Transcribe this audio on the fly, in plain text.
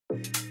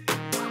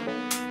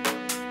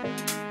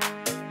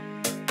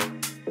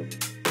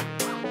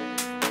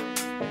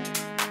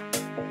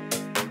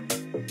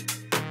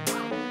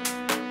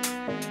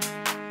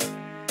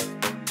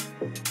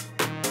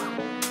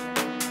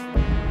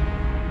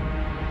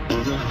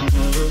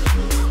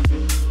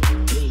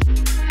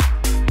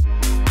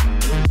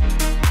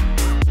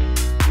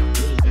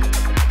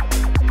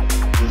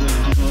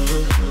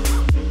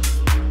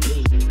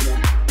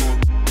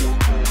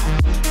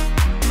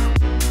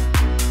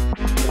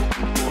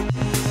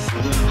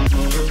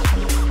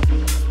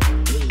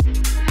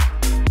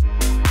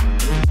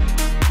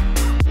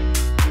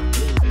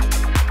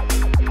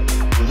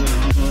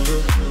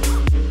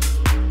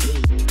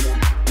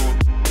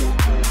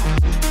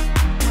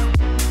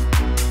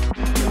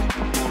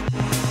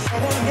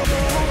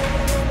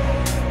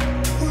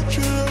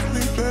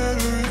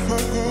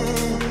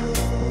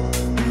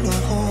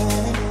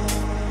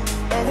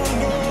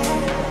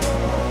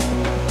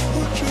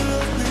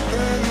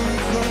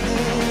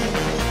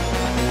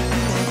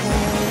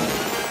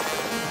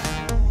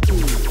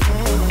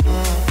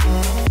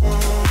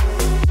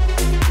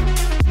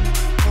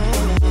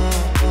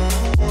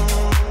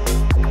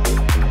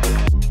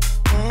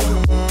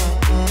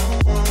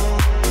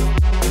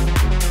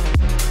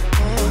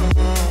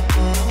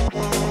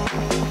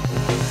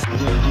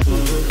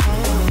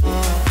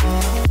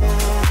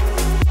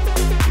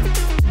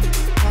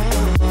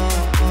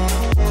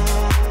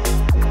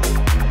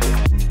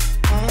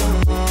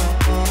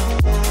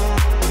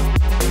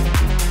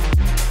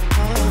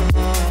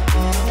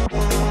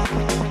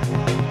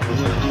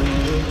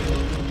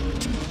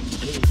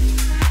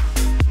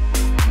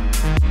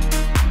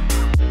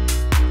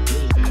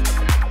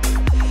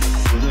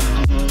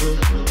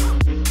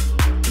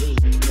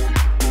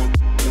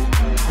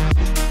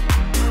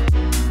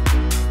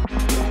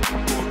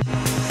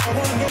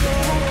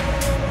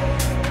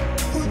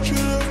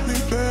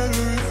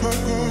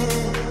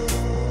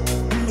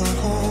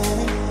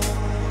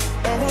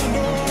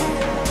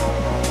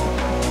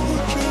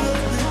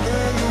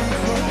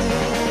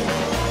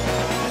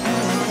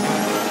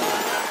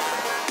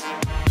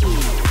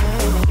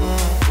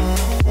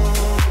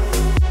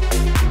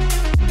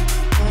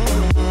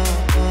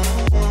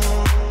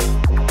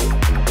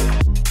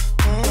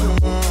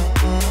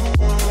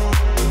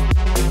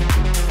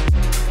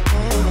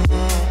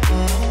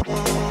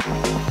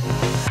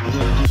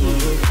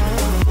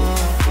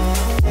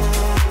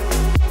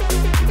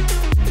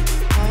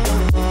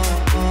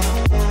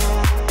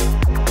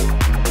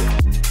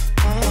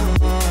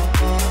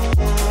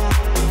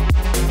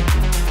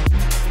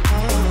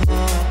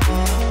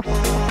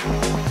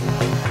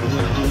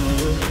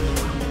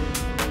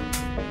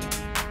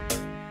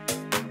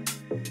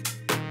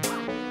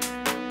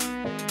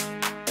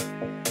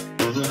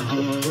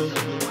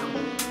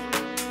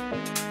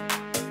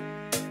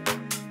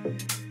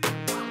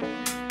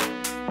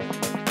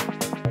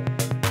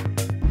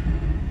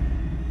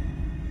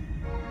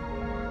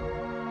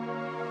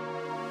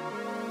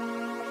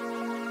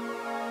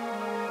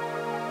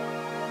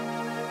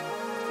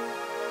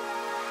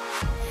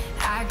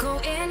I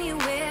go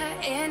anywhere,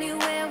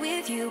 anywhere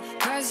with you,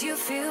 'cause you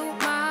fill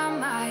my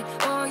mind,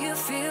 or you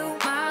fill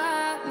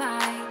my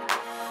mind.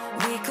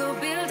 We could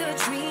build a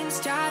dream,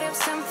 start up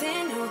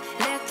something new.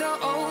 Let the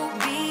old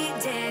be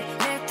dead,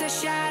 let the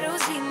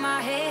shadows leave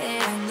my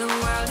head. And the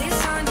world is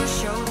on your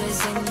shoulders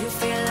and you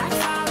feel like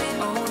falling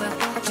over.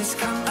 Just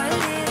come a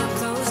little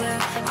closer,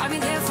 I'll be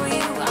there for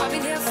you, I'll be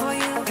there for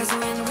you. 'Cause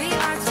when we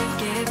are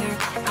together,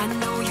 I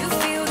know you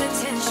feel the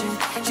tension.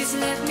 Just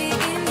let me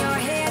in your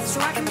head so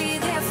I can be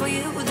there for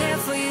you, there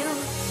for you.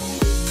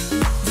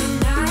 The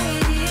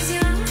night is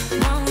young,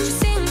 won't you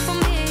sing for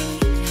me?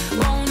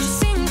 Won't you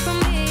sing for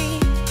me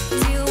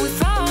till we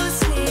fall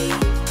asleep?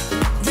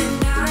 The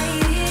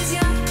night is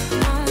young,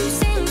 won't you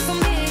sing for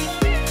me?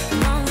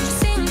 Won't you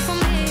sing for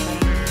me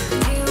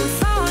till we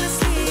fall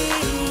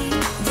asleep?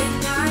 The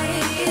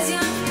night is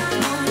young,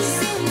 won't you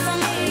sing for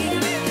me?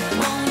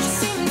 Won't you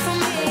sing for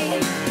me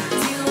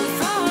till we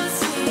fall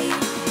asleep?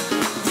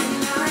 The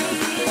night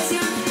is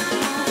young,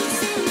 won't you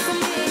sing for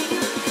me?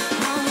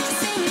 Won't you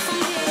sing for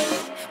me?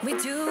 We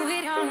do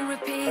it on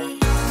repeat.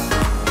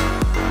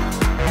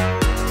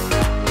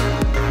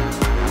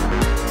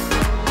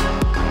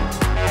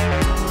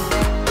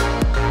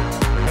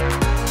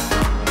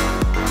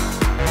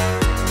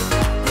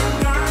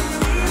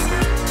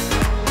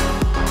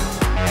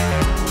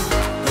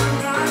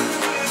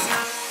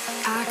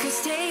 I could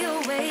stay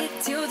awake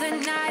till the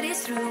night is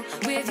through,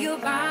 with you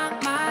by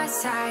my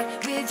side,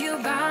 with you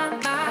by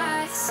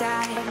my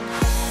side.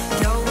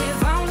 Though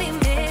we've only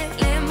met,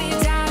 let me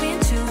dive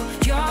into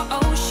your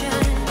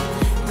ocean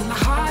with my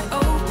heart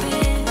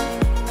open.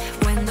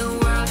 When the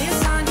world is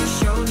on your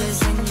shoulders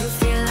and you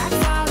feel like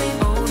falling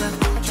over,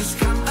 just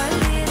come a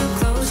little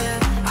closer,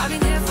 I'll be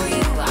there for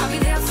you, I'll be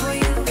there for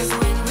you. 'Cause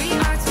when we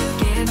are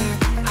together,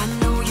 I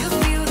know you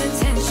feel the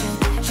tension.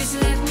 Just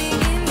let me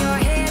in your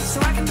head so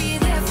I can be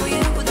there for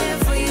you, there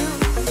for you.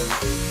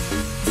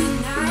 The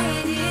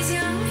night is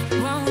young,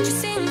 won't you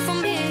sing for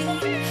me?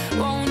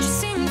 Won't you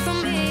sing for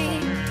me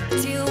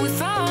till we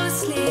fall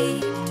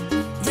asleep?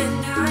 The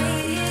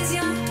night is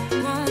young,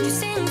 won't you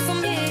sing for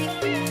me?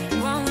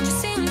 Won't you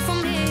sing for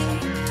me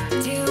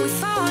till we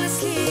fall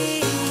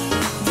asleep?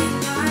 The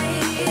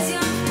night is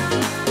young.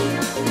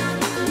 The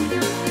night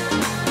is young.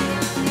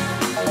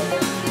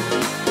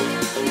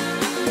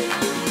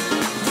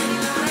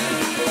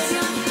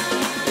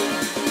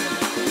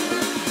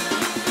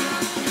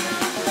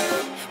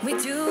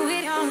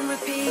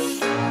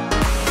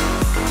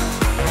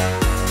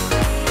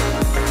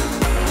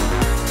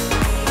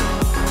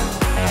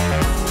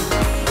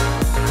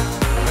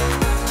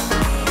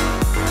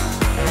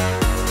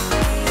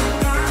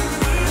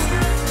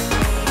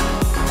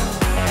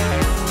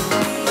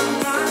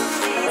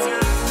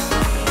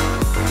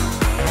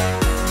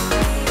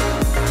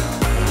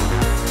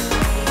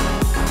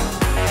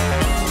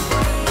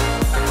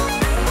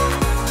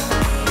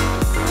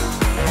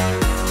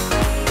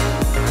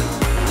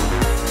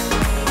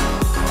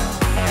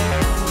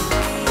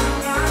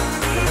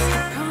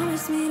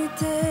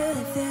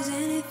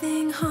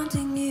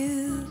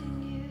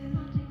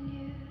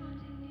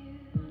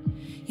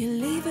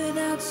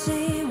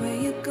 saying where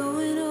you're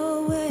going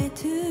or where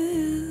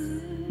to.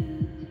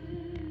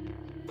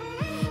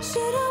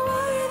 Should I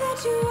worry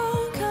that you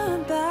won't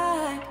come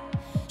back?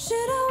 Should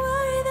I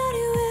worry that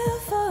you will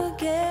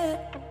forget?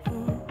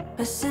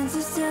 My sense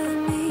is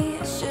telling me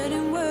I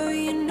shouldn't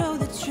worry, you know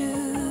the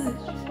truth.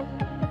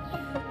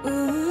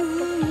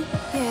 Ooh,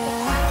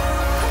 yeah.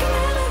 I can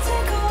never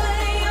take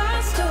away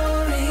our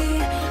story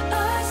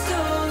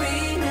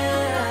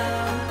now.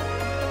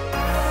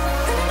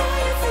 And I know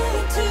you feel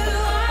it too,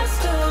 our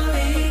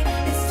story,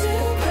 it's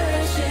too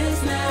precious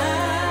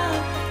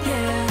now.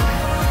 Yeah.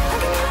 I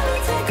can never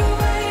take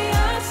away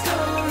our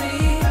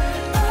story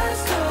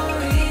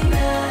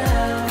now.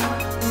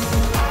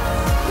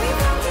 We've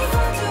come too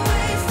far to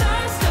waste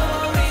our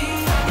story,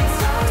 it's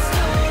our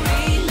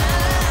story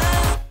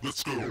now.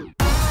 Let's go.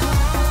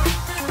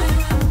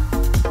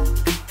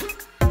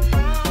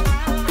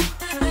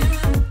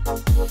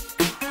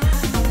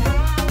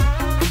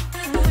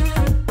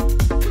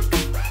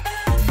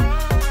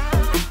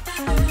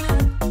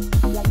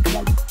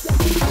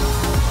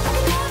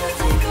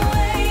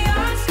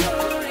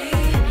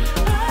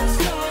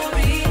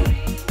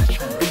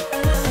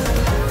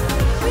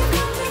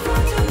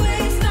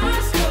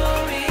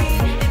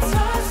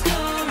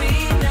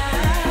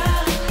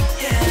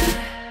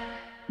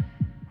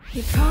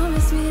 You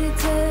promised me to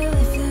tell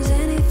if there's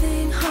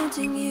anything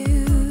haunting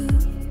you,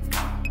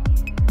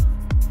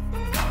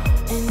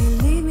 and you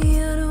leave me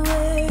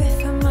unaware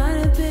if I might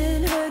have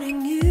been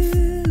hurting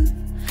you.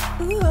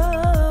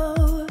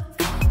 Ooh,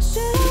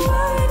 should I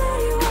worry that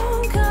you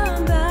won't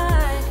come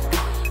back,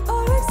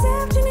 or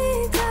accept you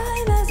need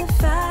time as a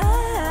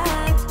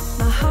fact?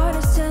 My heart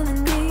is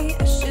telling me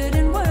I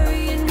shouldn't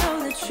worry, you know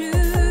the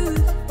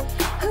truth.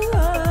 Ooh,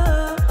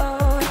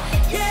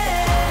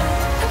 yeah.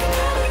 I can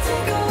never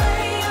take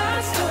away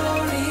our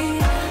story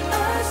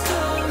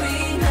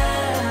now.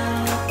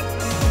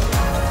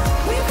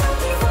 We've come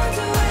too far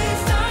to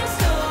waste our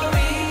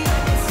story,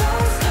 it's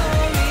our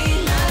story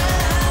now.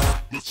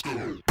 Let's go.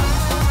 I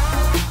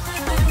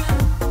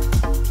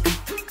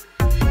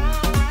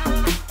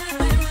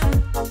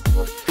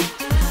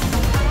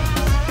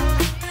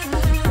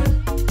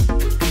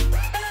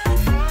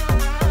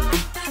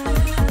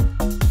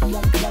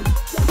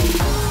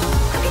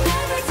can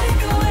never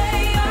take away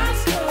our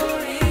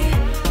story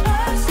and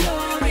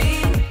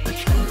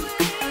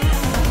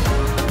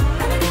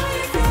I know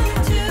you feel it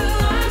too,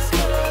 our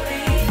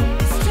story,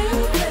 it's too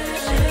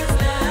precious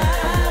now.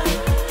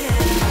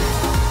 Yeah.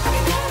 I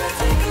can never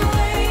take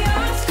away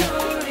our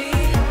story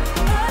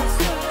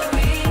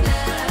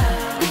now.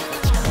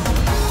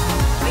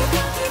 We've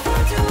come too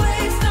far to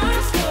waste our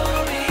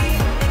story,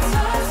 it's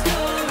our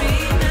story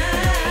now.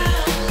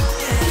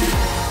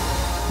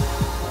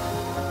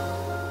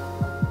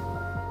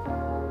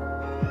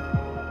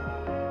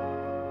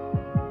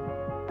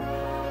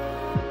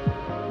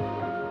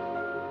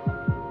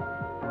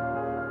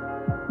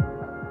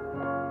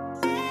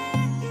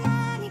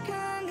 Money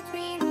come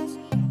between us,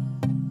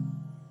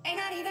 ain't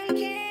not even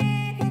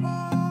capable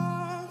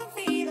to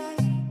feed us.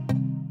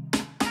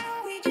 Why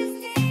don't we just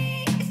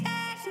take a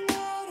stacks and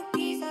go to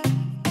pieces?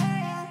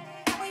 Yeah.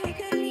 That way we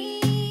could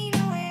lean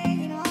away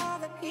and all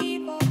the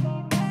people.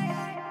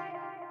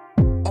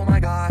 Oh my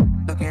god,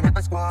 looking at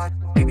my squad,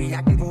 baby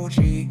acting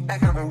Gucci,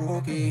 like I'm a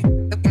rookie.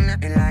 Looking at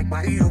me like,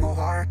 why do you go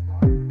hard?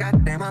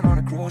 Goddamn, I'm on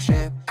a cruise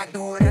ship, I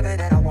do whatever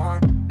that I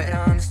want. Better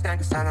understand,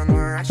 cause I don't know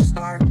where I should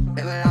start.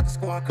 Level out the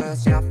score,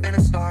 cause yeah, I'm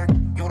finna start.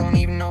 You don't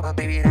even know, but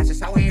baby, that's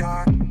just how we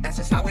are. That's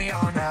just how we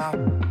are now.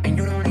 And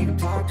you don't even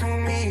talk to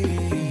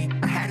me.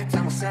 I had to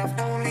tell myself,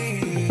 don't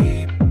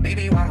leave.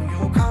 Baby, why don't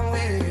you come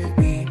with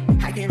me?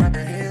 Hiking up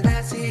the hill,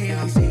 that's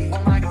easy.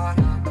 Oh my god,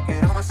 look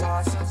at all my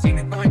sauce. Seen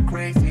it going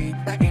crazy,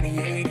 like in the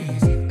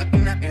 80s.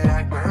 Looking at me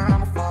like, where are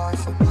my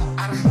flaws?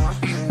 I don't know, I'm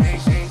feeling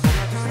lazy. So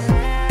I do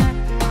let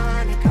the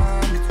money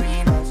come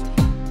between us.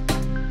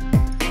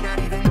 Ain't not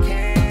even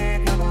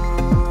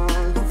capable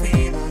to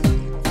feed us.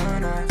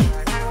 Turn us.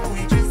 Why don't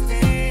we just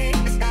take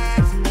the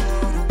stacks and go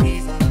to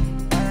pieces?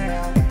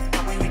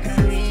 That way we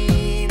could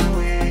lean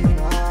away and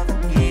all the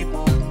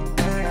people.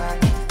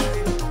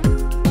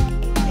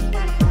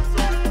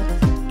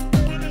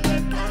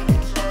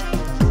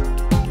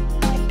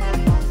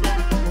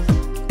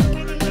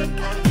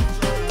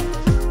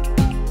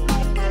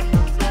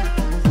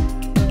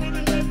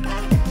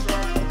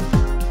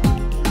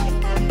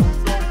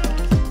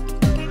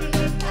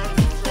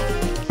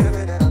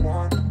 Whatever that I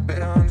want,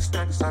 better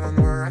understand, cause I don't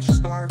know where I should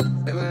start.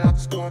 Level out the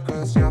score,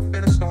 cause yeah, I'm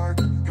finna start.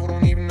 You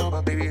don't even know,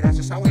 but baby, that's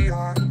just how we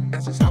are.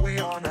 That's just how we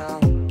are now.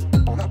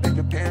 On up in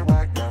Japan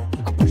right now.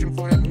 I'm pushing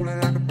for that moolah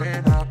like a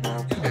brand out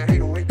now. That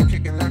 808 be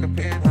kicking like a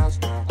penthouse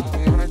now.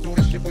 I wanna do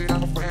this shit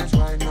without my friends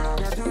right now.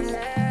 I do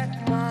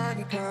let the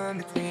money come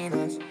between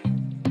us.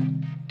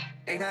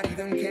 Ain't not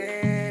even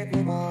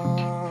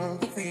capable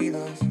to feed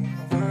us.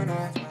 Turn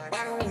us.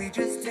 Why don't we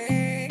just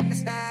take the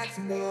stacks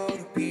and go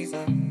to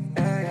pizza?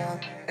 Yeah.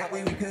 That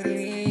way we could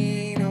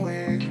lean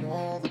away from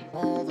all the people.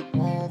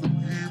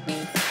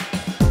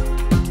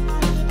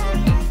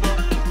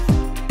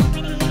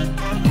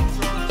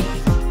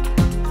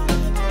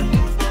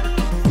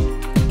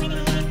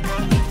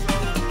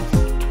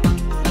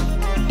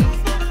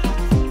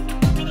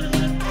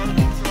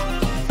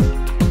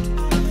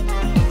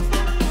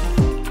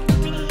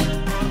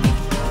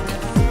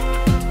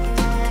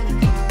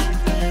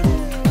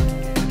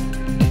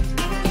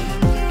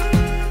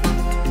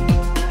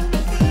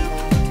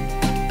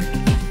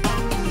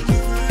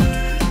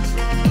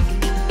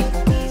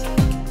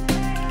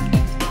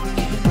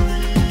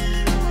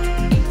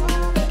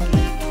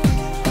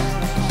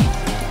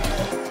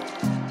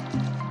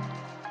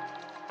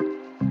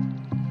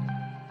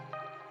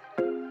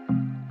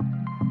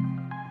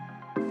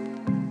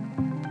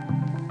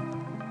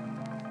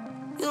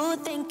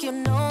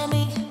 you know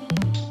me.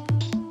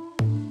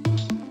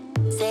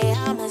 Say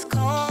I'm as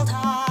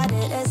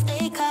cold-hearted as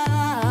they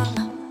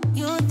come.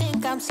 You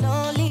think I'm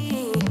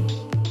slowly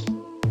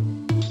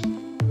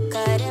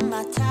cutting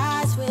my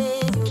ties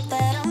with you,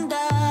 that I'm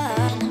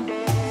done.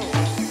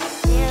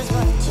 Here's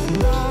what you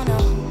don't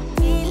know.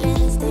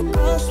 Feelings, they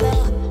grow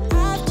slow.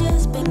 I've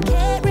just been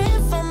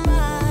caring for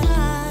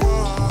mine.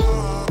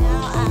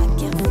 Now I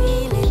can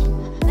feel it.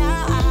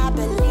 Now I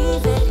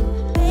believe it.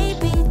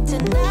 Baby,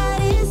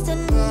 tonight is the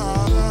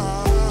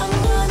night.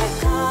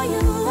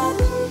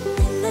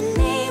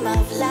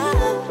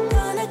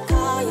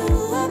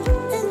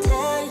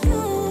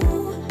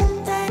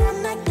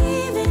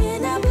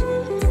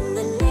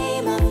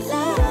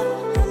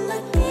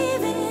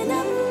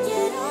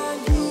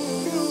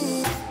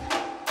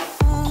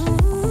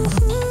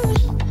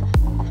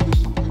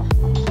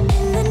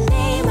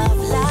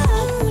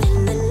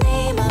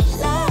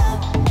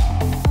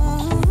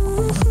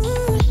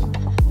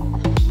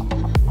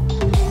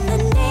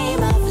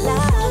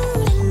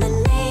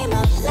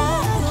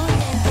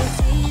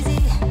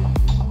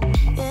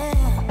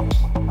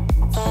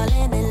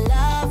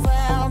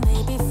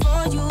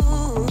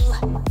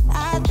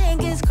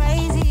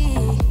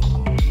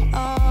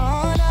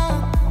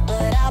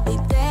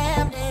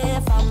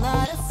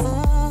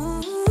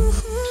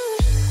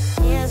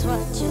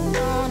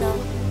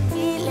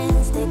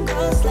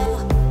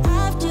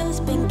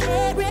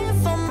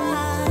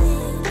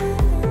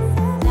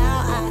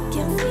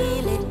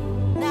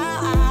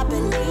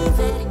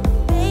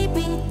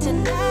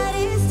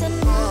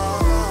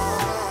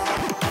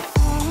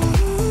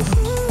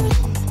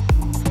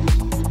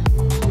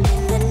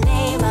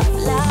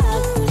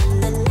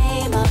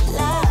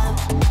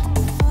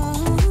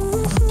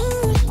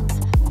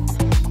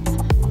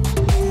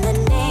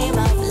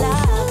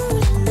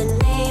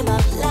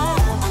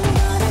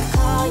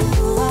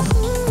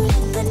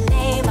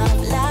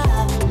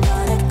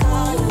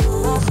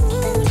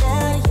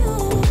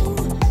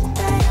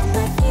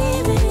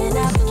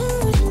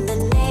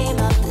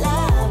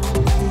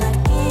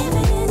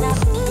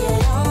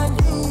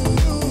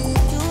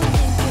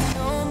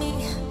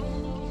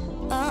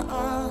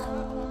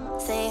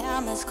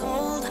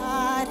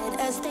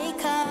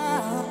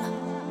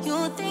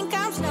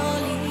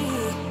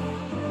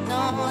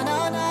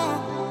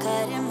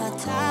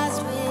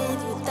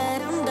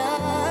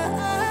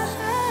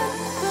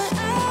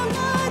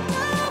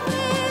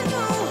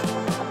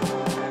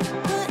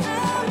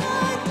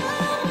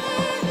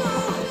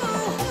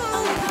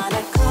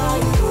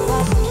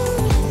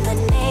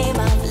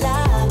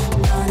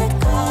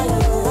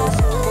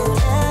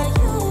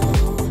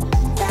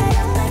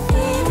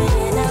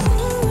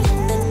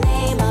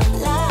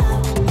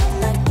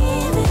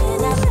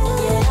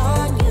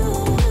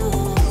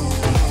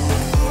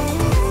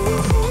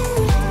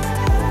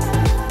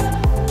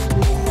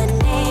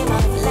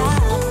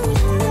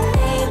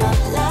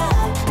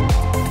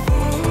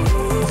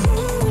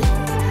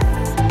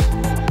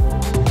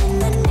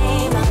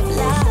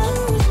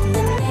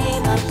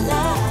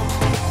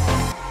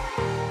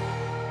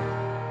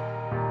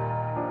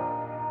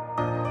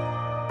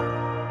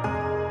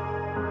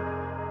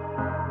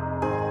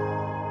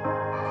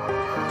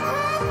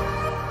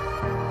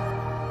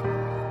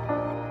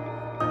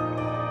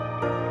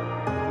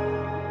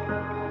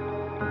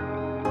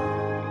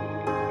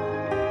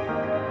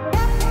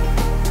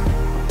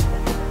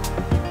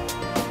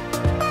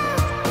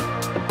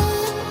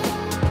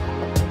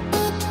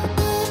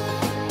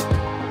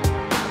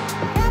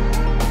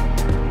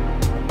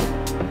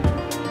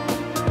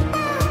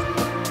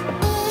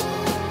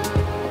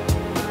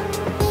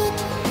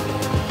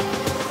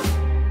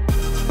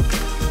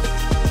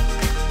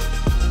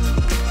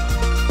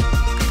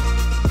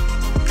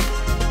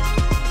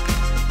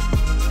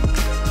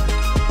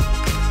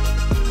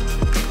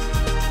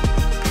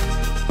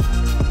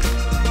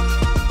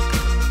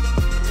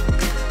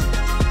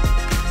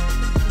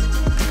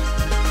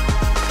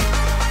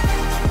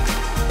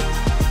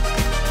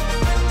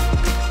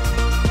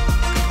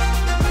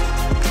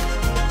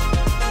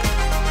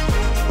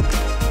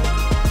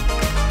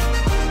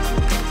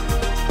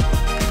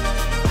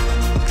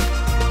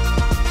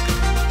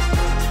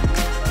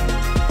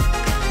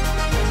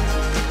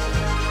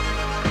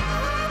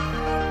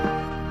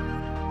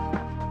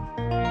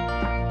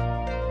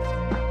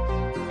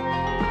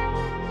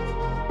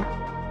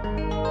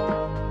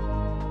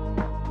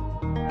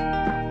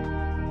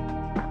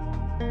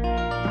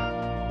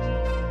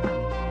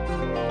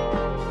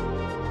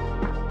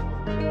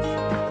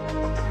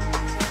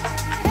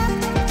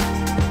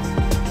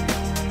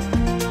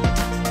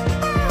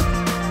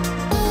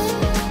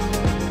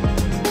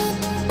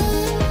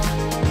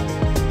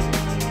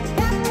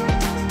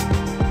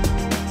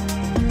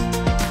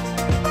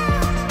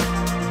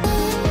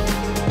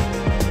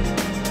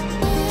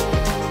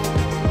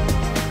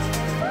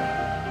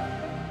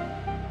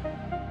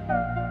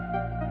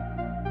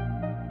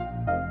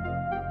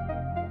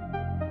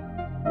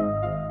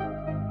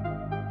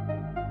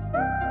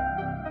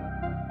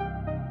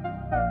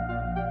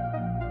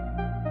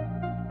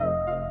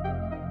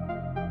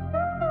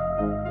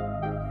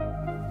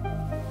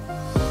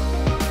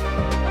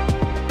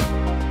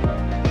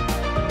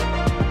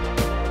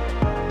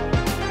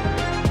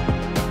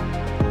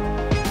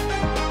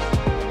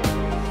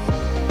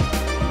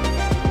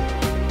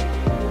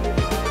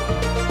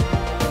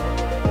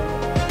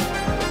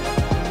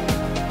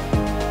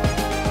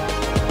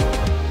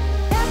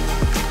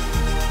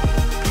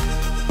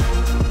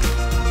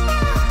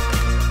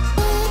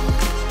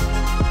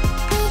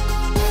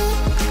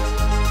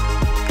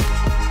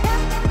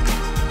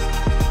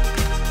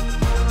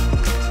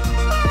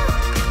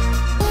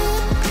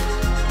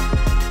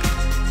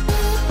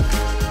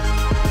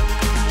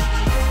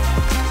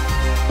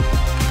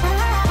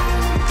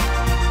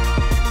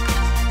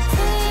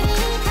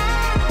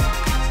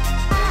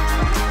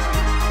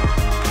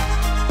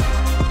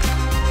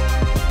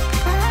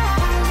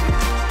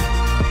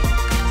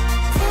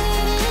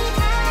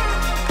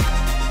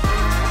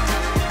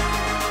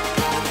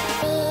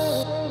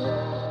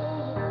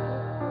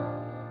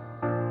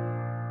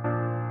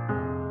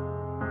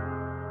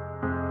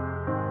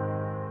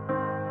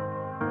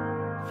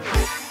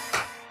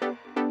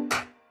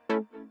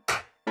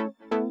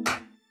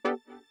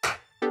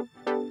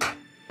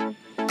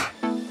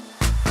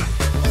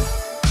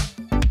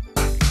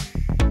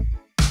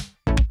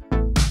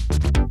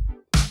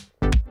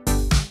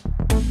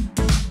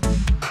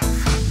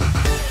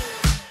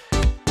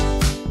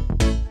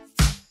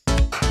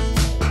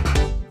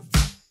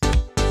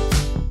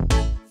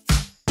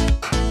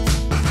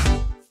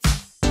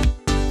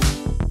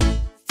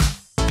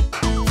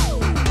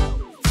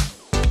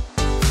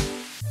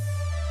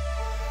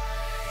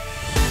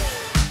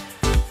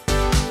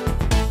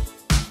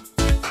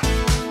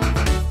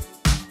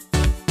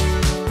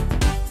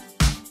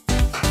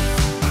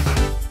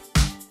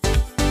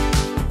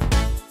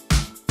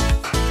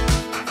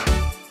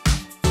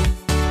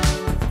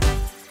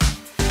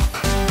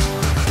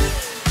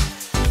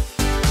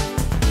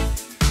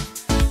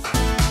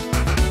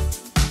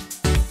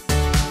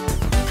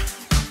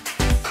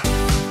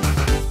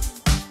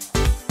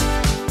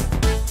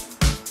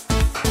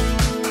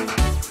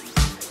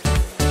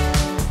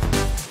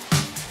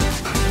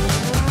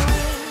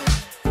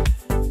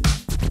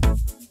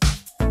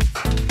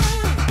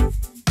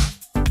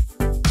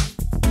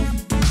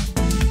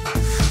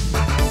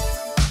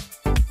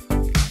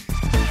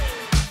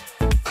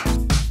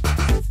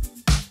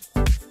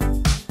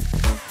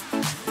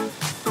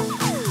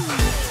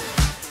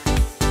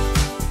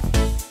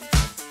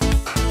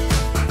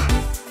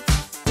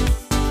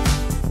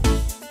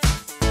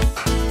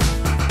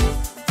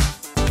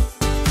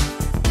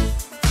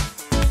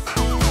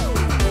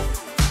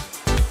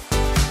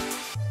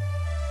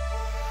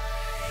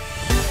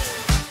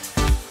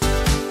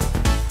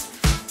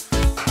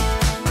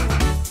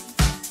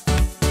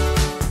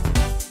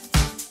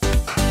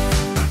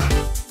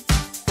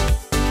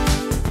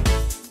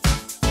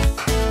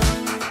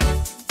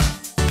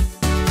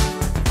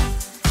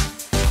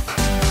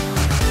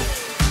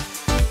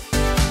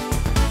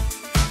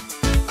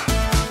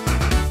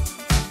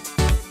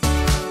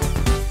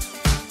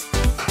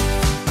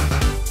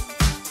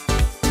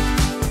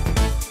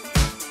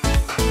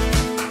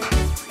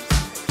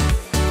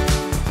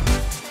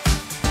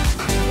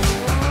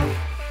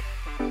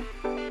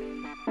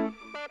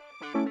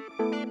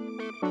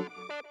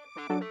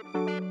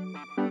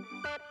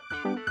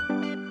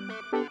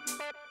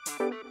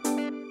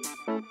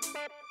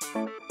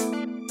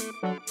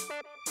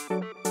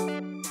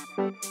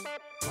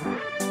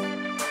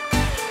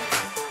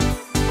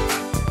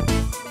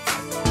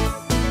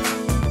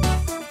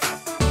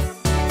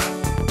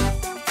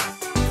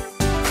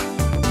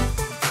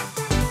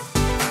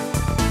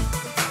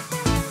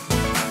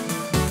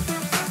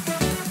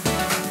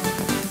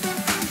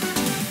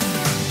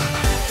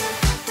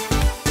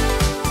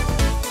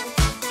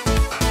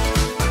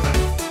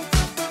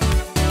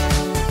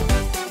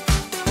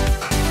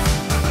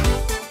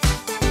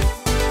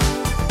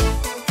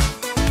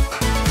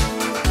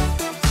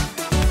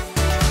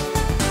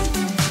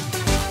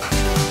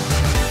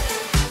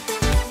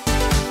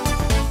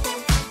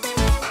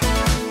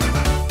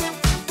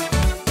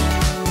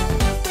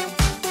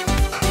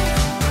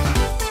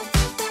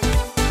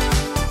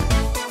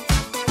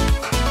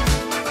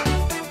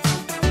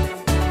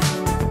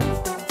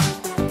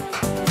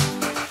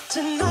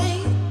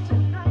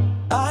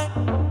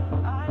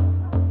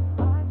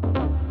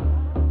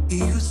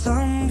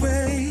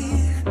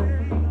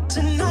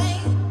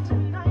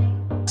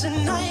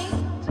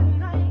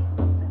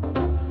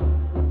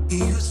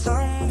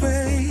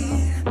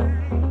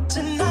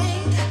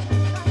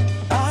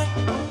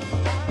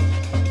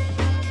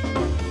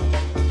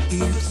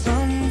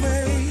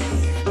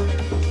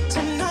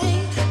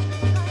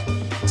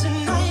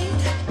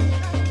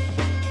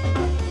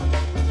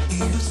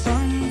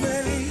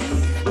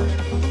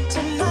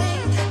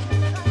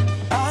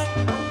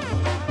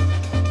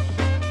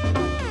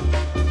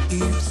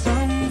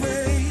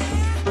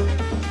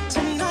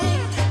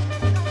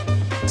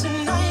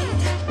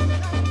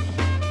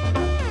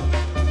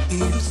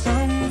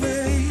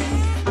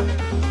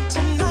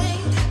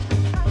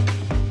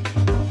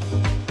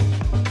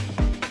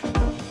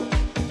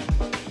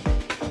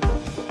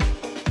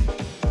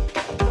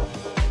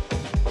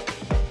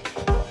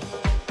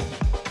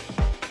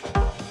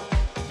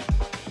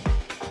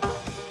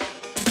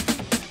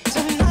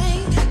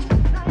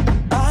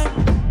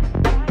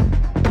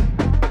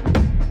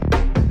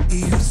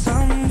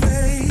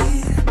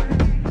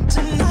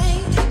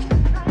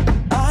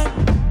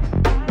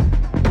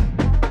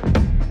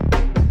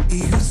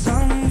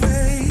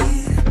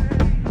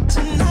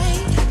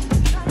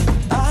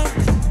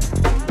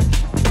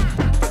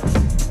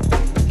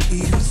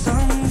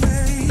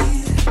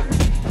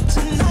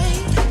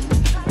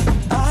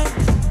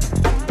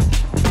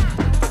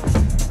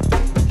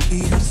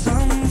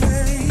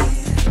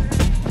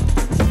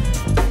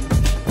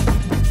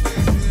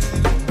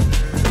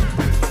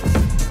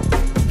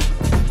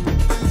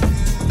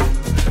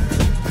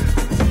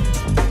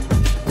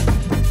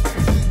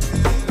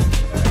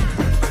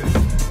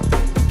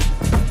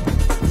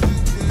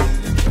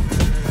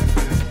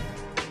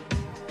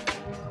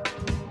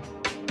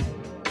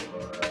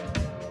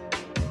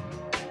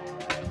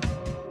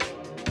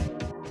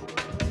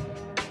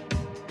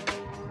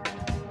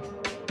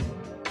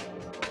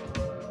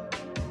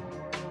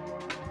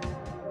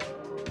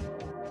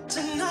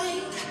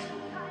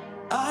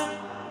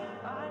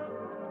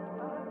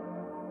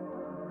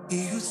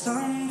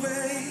 some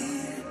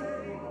way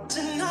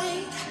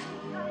tonight.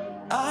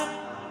 I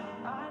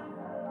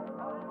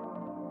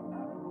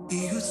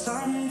feel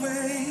some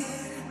way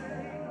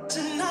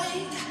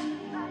tonight.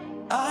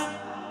 I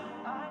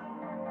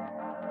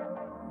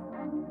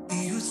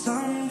feel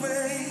some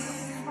way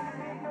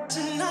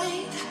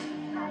tonight.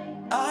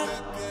 I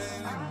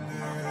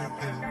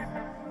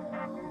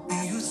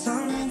feel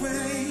some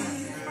way.